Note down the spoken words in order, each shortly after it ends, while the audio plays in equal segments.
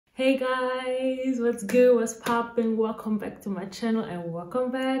Hey guys, what's good, what's popping? Welcome back to my channel and welcome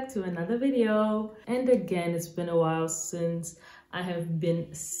back to another video. And again, it's been a while since I have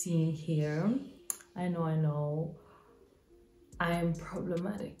been seen here. I know I am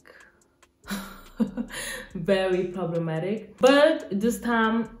problematic. Very problematic, but this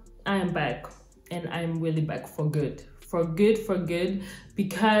time I am back, and I'm really back for good,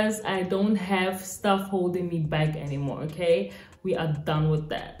 because I don't have stuff holding me back anymore. Okay, we are done with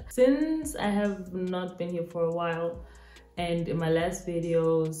that. Since I have not been here for a while, and in my last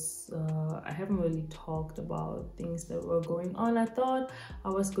videos I haven't really talked about things that were going on, I thought I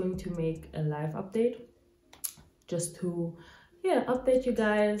was going to make a live update just to update you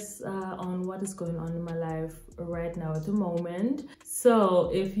guys on what is going on in my life right now at the moment. So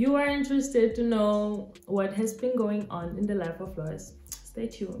if you are interested to know what has been going on in the life of Lois, stay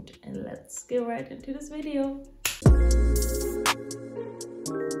tuned and let's get right into this video.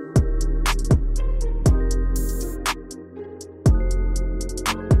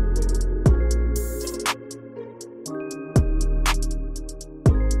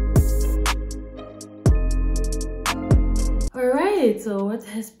 So what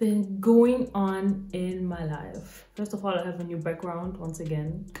has been going on in my life? First of all, I have a new background once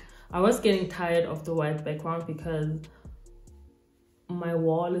again. I was getting tired of the white background because my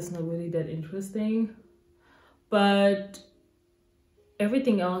wall is not really that interesting, but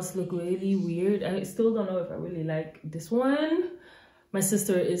everything else looked really weird. I still don't know if I really like this one. My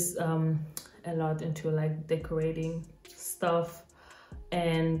sister is a lot into like decorating stuff,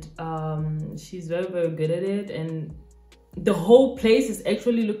 and she's very good at it, and the whole place is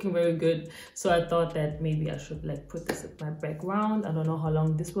actually looking very good. So I thought that maybe I should like put this in my background. I don't know how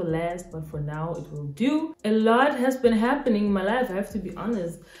long this will last, but for now it will do. A lot has been happening in my life, I have to be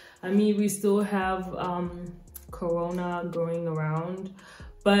honest. I mean, we still have corona going around,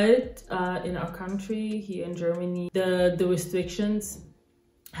 but in our country here in Germany, the restrictions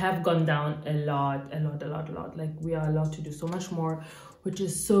have gone down a lot. Like, we are allowed to do so much more, which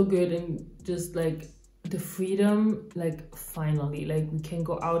is so good. And just like the freedom, like finally, like we can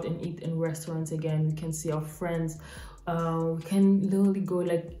go out and eat in restaurants again, we can see our friends, we can literally go,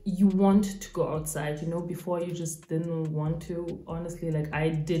 like, you want to go outside, you know. Before you just didn't want to. Honestly, like, I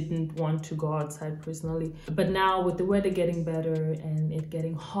didn't want to go outside personally, but now with the weather getting better and it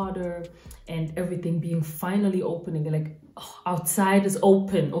getting hotter and everything being finally opening, like, oh, outside is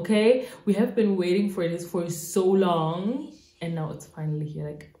open. Okay, we have been waiting for this for so long, and now it's finally here.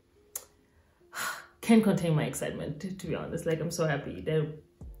 Like, can't contain my excitement, to be honest. Like, I'm so happy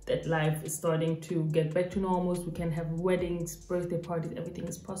that life is starting to get back to normal. We can have weddings, birthday parties, everything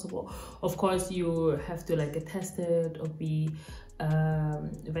is possible. Of course, you have to like get tested or be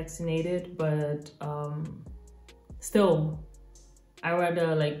vaccinated, but still, I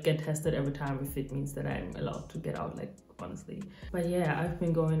rather like get tested every time if it means that I'm allowed to get out, like, honestly. But yeah, I've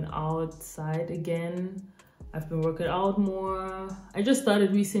been going outside again. I've been working out more. I just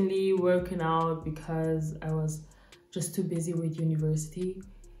started recently working out because I was just too busy with university.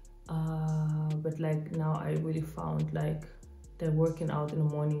 But like now I really found like that working out in the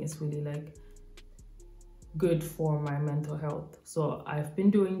morning is really like good for my mental health. So I've been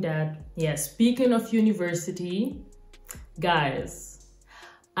doing that. Yeah, speaking of university, guys,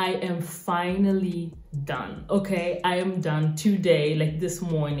 I am finally done. Okay, I am done today. Like this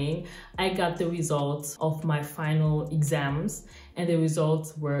morning, I got the results of my final exams, and the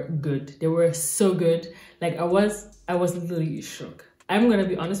results were good. They were so good. Like, I was literally shook. I'm gonna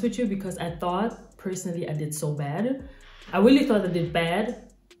be honest with you, because I thought personally I did so bad. I really thought I did bad.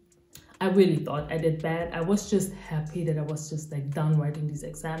 I was just happy that I was just like done writing these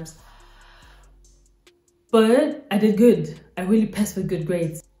exams. But I did good. I really passed with good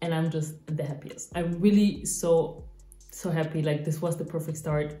grades, and I'm just the happiest. I'm really so happy. Like, this was the perfect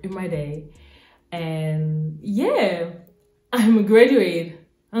start in my day. And yeah, I'm a graduate.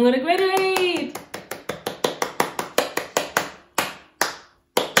 I'm gonna graduate.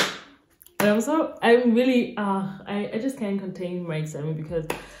 And I'm really, I just can't contain my excitement, because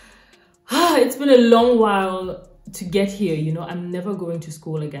it's been a long while to get here, you know. I'm never going to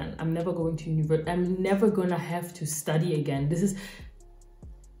school again. I'm never going to university. I'm never gonna have to study again. This is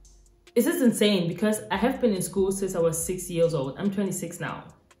insane, because I have been in school since I was 6 years old. I'm 26 now.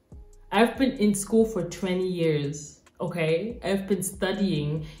 I've been in school for 20 years, okay? I've been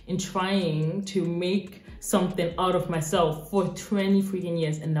studying and trying to make something out of myself for 20 freaking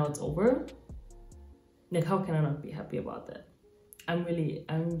years, and now it's over. Like, how can I not be happy about that? I'm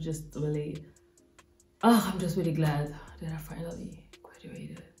just really glad that I finally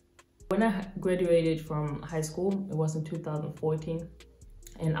graduated. When I graduated from high school, it was in 2014.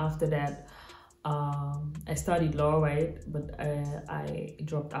 And after that, I studied law, right? But I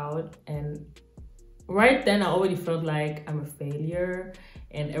dropped out, and right then I already felt like I'm a failure,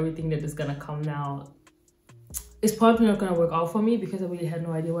 and everything that is gonna come now is probably not gonna work out for me, because I really had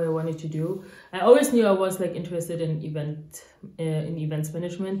no idea what I wanted to do. I always knew I was like interested in events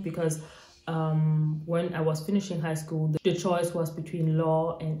management, because when I was finishing high school, the choice was between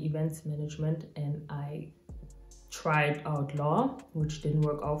law and events management, and I tried out law, which didn't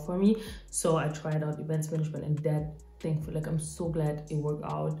work out for me. So I tried out events management, and that, thankfully, like, I'm so glad it worked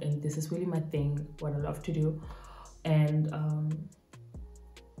out, and this is really my thing, what I love to do. And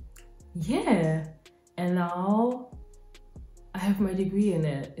yeah, and now I have my degree in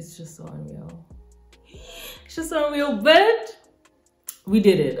it. It's just so unreal. It's just so unreal, but we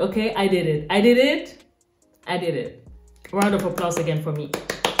did it, okay? I did it. Round of applause again for me,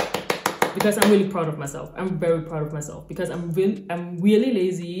 because I'm really proud of myself. I'm very proud of myself, because I'm really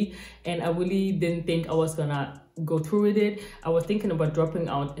lazy, and I really didn't think I was gonna go through with it. I was thinking about dropping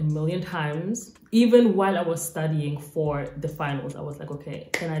out a million times. Even while I was studying for the finals, I was like, okay,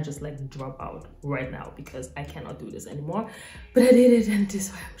 can I just like drop out right now, because I cannot do this anymore? But I did it, and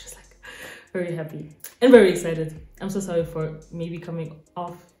this way I'm just like very happy and very excited. I'm so sorry for maybe coming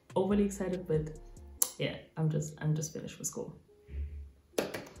off overly excited, but yeah, I'm just finished with school.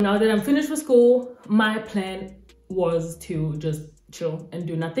 Now that I'm finished with school, my plan was to just chill and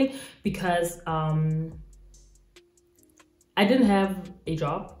do nothing, because I didn't have a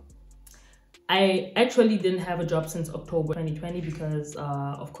job. I actually didn't have a job since October 2020 because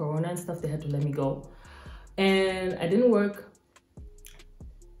of Corona and stuff. They had to let me go, and I didn't work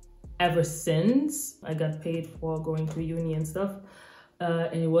ever since. I got paid for going to uni and stuff,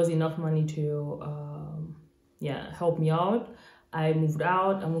 and it was enough money to help me out. I moved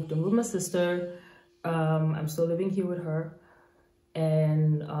out. I moved in with my sister. I'm still living here with her,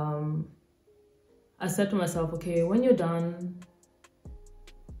 and I said to myself, okay, when you're done,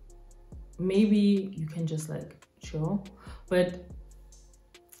 maybe you can just like chill. But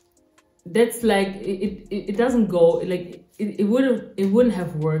that's like it doesn't go like it wouldn't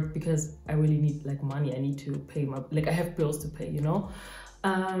have worked, because I really need like money. I need to pay my, like, I have bills to pay, you know.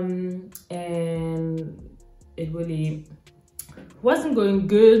 And it really wasn't going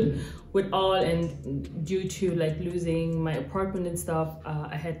good with all, and due to like losing my apartment and stuff,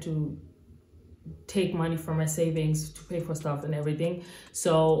 I had to take money from my savings to pay for stuff and everything.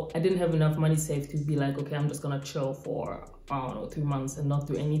 So I didn't have enough money saved to be like, okay, I'm just gonna chill for, I don't know, 3 months and not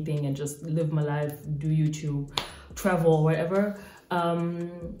do anything and just live my life, do YouTube, travel, whatever.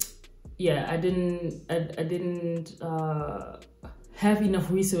 Yeah, I didn't have enough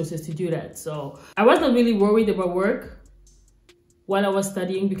resources to do that. So I was not really worried about work while I was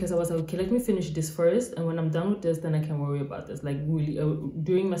studying, because I was like, okay, let me finish this first, and when I'm done with this, then I can worry about this. Like, really,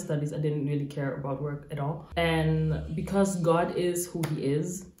 during my studies, I didn't really care about work at all. And because God is who he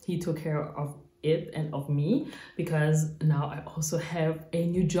is, he took care of it and of me, because now I also have a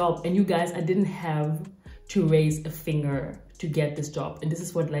new job. And you guys, I didn't have to raise a finger to get this job. And this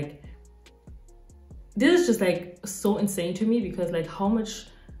is what, like, this is just like so insane to me, because like, how much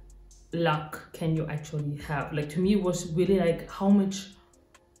luck can you actually have? Like, to me, it was really like, how much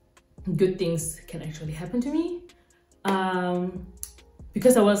good things can actually happen to me.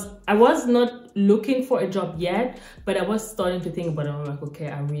 Because I was not looking for a job yet, but I was starting to think about it. I'm like, okay,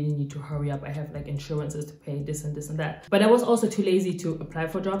 I really need to hurry up. I have like insurances to pay, this and this and that. But I was also too lazy to apply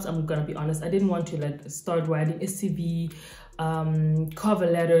for jobs. I'm gonna be honest. I didn't want to like start writing a CV, cover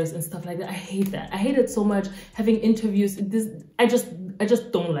letters and stuff like that. I hate that. I hate it so much. Having interviews, I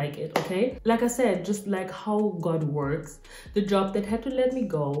just don't like it, okay? Like I said, just like how God works, the job that had to let me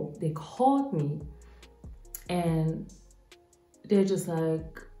go, they called me and they're just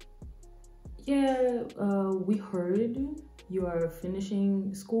like, yeah, we heard you are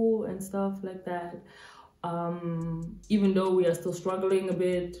finishing school and stuff like that. Even though we are still struggling a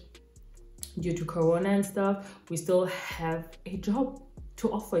bit due to Corona and stuff, we still have a job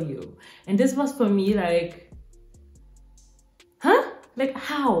to offer you. And this was for me like, huh? Like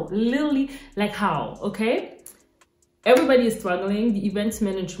how? Literally, like how? Okay? Everybody is struggling. The events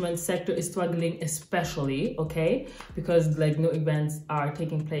management sector is struggling especially, okay? Because like no events are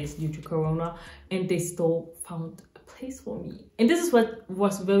taking place due to Corona, and they still found a place for me. And this is what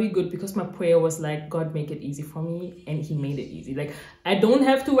was very good, because my prayer was like, God, make it easy for me, and he made it easy. Like, I don't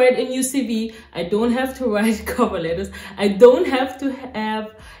have to write a new CV. I don't have to write cover letters. I don't have to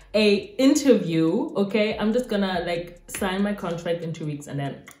have a interview, okay? I'm just gonna like sign my contract in 2 weeks and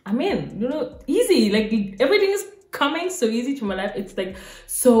then I'm in, you know, easy. Like everything is coming so easy to my life. It's like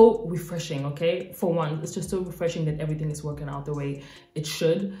so refreshing. Okay, for one, it's just so refreshing that everything is working out the way it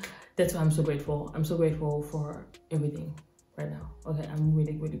should. That's why I'm so grateful. I'm so grateful for everything right now. Okay, I'm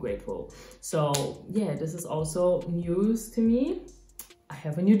really, really grateful. So yeah, this is also news to me. I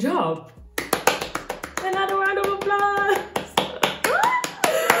have a new job. Another round of applause.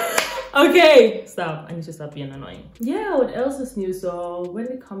 Okay, stop. I need to stop being annoying. Yeah, what else is new? So when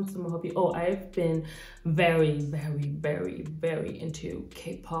it comes to my hobby, oh, I've been very into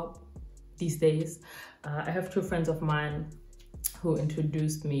K-pop these days. I have two friends of mine who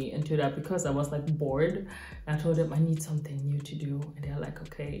introduced me into that because I was like bored. And I told them I need something new to do. And they're like,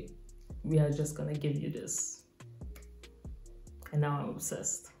 okay, we are just gonna give you this. And now I'm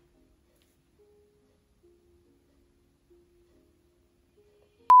obsessed.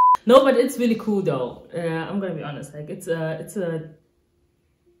 No, but it's really cool though. I'm gonna be honest, like it's a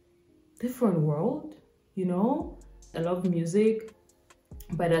different world, you know? I love music,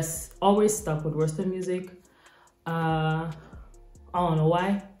 but I always stuck with Western music. I don't know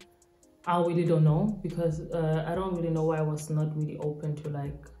why. I really don't know, because I don't really know why I was not really open to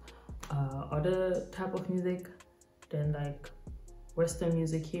like other type of music than like Western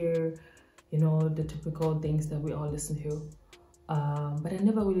music here, you know, the typical things that we all listen to. But I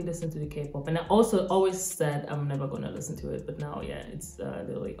never really listened to the K-pop, and I also always said I'm never gonna listen to it, but now yeah, it's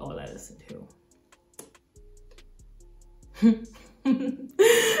literally all I listen to.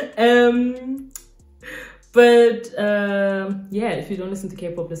 Yeah, if you don't listen to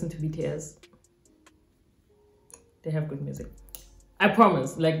K-pop, listen to BTS. They have good music. I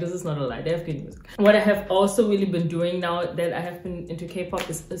promise, like this is not a lie, they have good music. What I have also really been doing now that I have been into K-pop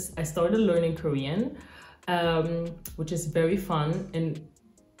is I started learning Korean. Which is very fun, and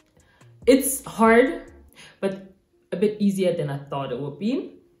it's hard but a bit easier than I thought it would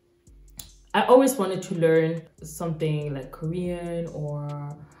be. I always wanted to learn something like Korean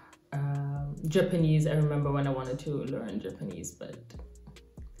or Japanese. I remember when I wanted to learn Japanese, but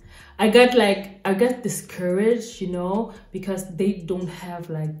I got discouraged, you know, because they don't have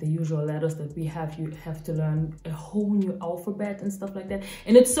like the usual letters that we have. You have to learn a whole new alphabet and stuff like that,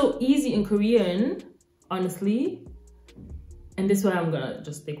 and it's so easy in Korean, honestly, and this is why I'm gonna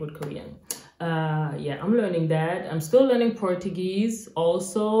just stick with Korean. Yeah, I'm learning that. I'm still learning Portuguese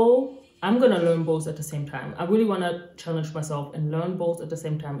also. I'm gonna learn both at the same time. I really wanna challenge myself and learn both at the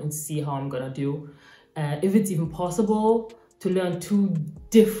same time and see how I'm gonna do. If it's even possible to learn two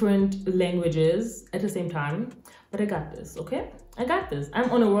different languages at the same time. But I got this, okay? I got this. I'm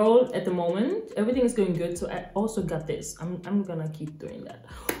on a roll at the moment. Everything is going good, so I also got this. I'm gonna keep doing that.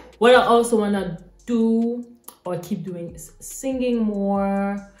 What I also wanna do or keep doing is singing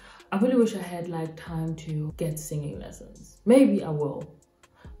more. I really wish I had like time to get singing lessons. Maybe I will.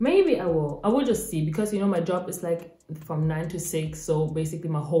 Maybe I will. I will just see, because you know my job is like from 9 to 6, so basically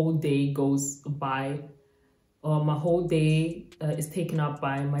my whole day goes by, or my whole day is taken up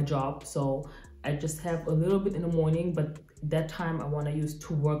by my job. So I just have a little bit in the morning, but that time I want to use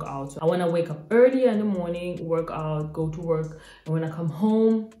to work out. So I want to wake up early in the morning, work out, go to work, and when I come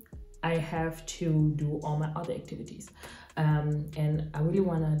home I have to do all my other activities. And I really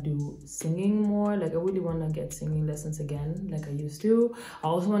want to do singing more. Like I really want to get singing lessons again like I used to. I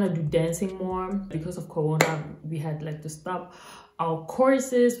also want to do dancing more. Because of Corona, we had like to stop our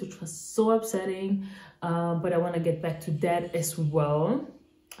courses, which was so upsetting. But I want to get back to that as well.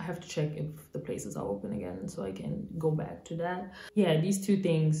 I have to check if the places are open again so I can go back to that. Yeah, these two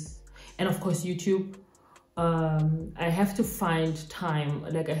things. And of course YouTube. I have to find time,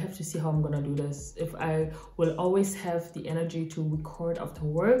 like I have to see how I'm gonna do this. If I will always have the energy to record after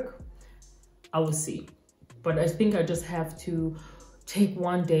work, I will see. But I think I just have to take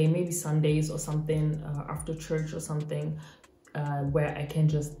one day, maybe Sundays or something, after church or something, where I can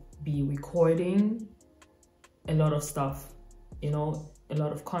just be recording a lot of stuff, you know, a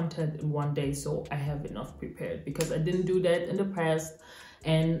lot of content in one day, so I have enough prepared, because I didn't do that in the past.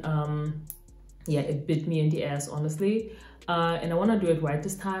 And yeah, it bit me in the ass, honestly. And I want to do it right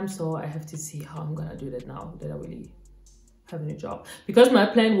this time, so I have to see how I'm gonna do that now that I really have a new job. Because my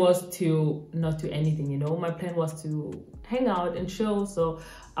plan was to not do anything, you know. My plan was to hang out and chill, so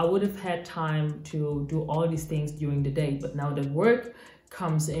I would have had time to do all these things during the day. But now that work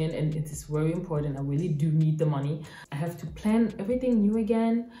comes in, and it is very important, I really do need the money. I have to plan everything new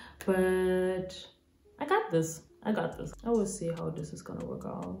again, but I got this. I got this. I will see how this is gonna work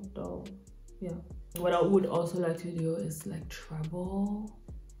out though. Yeah, what I would also like to do is like travel,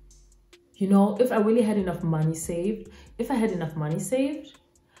 you know. If I really had enough money saved,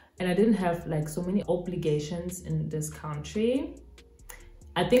 and I didn't have like so many obligations in this country,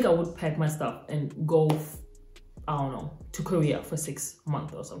 I think I would pack my stuff and go I don't know, to Korea for 6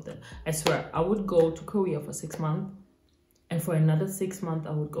 months or something. I swear, I would go to Korea for 6 months, and for another 6 months,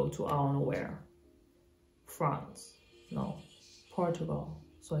 I would go to I don't know where. France, no, Portugal,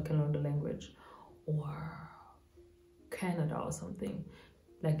 so I can learn the language, or Canada or something.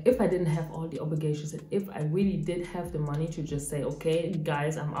 Like, if I didn't have all the obligations, and if I really did have the money to just say, okay,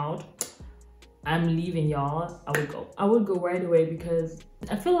 guys, I'm out, I'm leaving y'all, I would go right away, because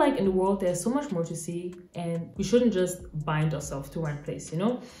I feel like in the world there's so much more to see, and we shouldn't just bind ourselves to one place, you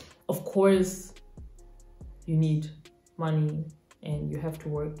know? Of course, you need money and you have to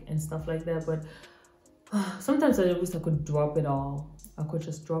work and stuff like that, but sometimes I wish I could drop it all. I could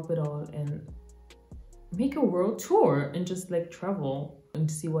just drop it all and make a world tour and just like travel and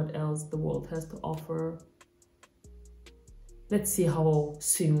see what else the world has to offer. Let's see how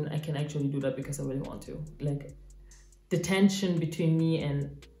soon I can actually do that, because I really want to. Like, the tension between me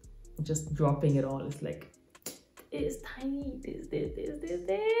and just dropping it all is like, it's tiny, this.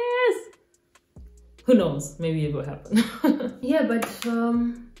 Who knows? Maybe it will happen. Yeah, but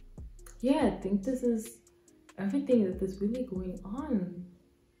yeah, I think this is everything that is really going on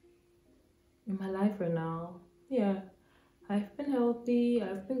in my life right now. Yeah, I've been healthy,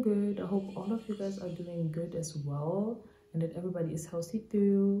 I've been good. I hope all of you guys are doing good as well, and that everybody is healthy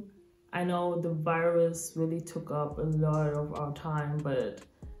too. I know the virus really took up a lot of our time, but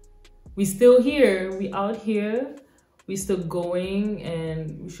we still here, we out here, we still going,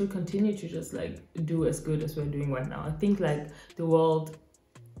 and we should continue to just like do as good as we're doing right now. I think like the world,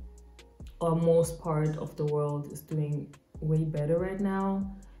 or most part of the world, is doing way better right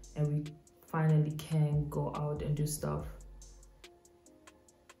now, and we finally can go out and do stuff.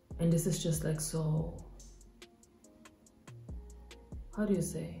 And this is just like so, how do you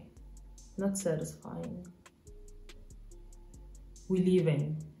say, not satisfying,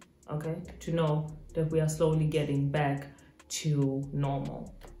 relieving, okay, to know that we are slowly getting back to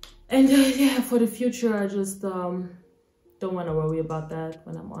normal. And yeah, for the future, I just don't want to worry about that,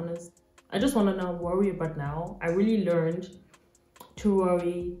 when I'm honest. I just want to not worry about now. I really learned to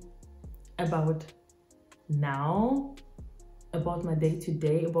worry about now, about my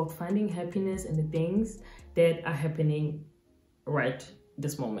day-to-day, about finding happiness in the things that are happening right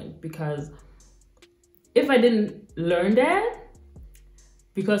this moment. Because if I didn't learn that,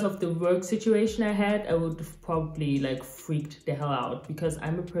 because of the work situation I had, I would have probably like freaked the hell out, because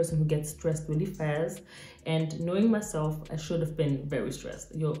I'm a person who gets stressed really fast. And knowing myself, I should have been very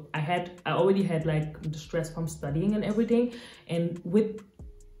stressed. You know, I already had like the stress from studying and everything, and with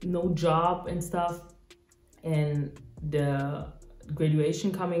no job and stuff, and the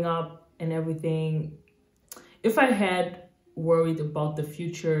graduation coming up and everything. If I had worried about the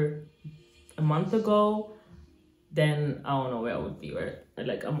future a month ago, then I don't know where I would be, right?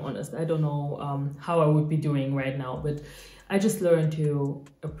 Like, I'm honest, I don't know how I would be doing right now, but I just learned to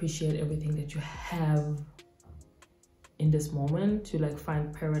appreciate everything that you have in this moment, to like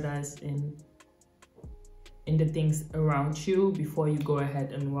find paradise in the things around you before you go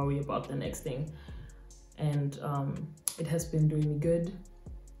ahead and worry about the next thing. And it has been doing me good,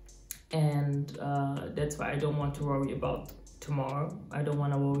 and that's why I don't want to worry about tomorrow. I don't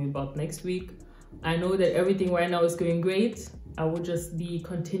want to worry about next week. I know that everything right now is going great. I will just be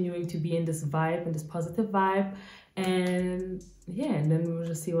continuing to be in this vibe, in this positive vibe, and yeah, and then we will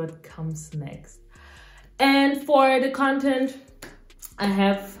just see what comes next. And for the content, I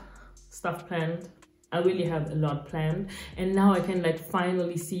have stuff planned. I really have a lot planned, and now I can like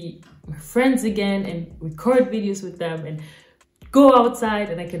finally see my friends again and record videos with them and go outside,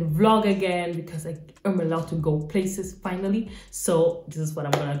 and I can vlog again, because I am allowed to go places finally. So this is what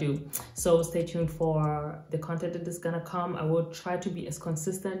I'm gonna do. So stay tuned for the content that is gonna come. I will try to be as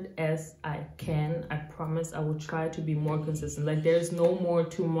consistent as I can. I promise I will try to be more consistent. Like, there's no more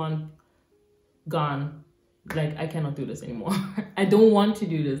 2 month gone. Like, I cannot do this anymore. I don't want to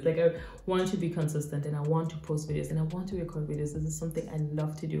do this. Like, I want to be consistent, and I want to post videos, and I want to record videos. This is something I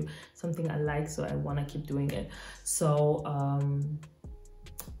love to do, something I like, so I want to keep doing it. So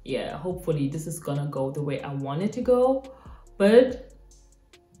yeah, hopefully this is gonna go the way I want it to go, but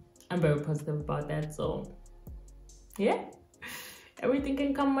I'm very positive about that. So yeah, everything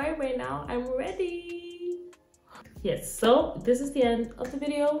can come my way now. I'm ready. Yes, so this is the end of the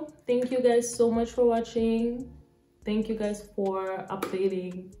video. Thank you guys so much for watching. Thank you guys for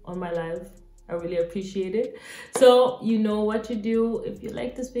updating on my life. I really appreciate it. So you know what to do. If you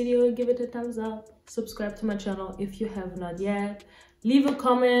like this video, give it a thumbs up. Subscribe to my channel if you have not yet. Leave a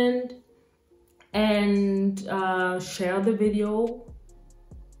comment and share the video.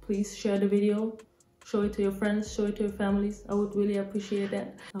 Please share the video. show it to your friends, show it to your families. I would really appreciate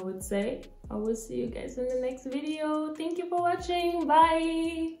that. I would say I will see you guys in the next video. Thank you for watching.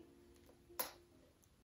 Bye.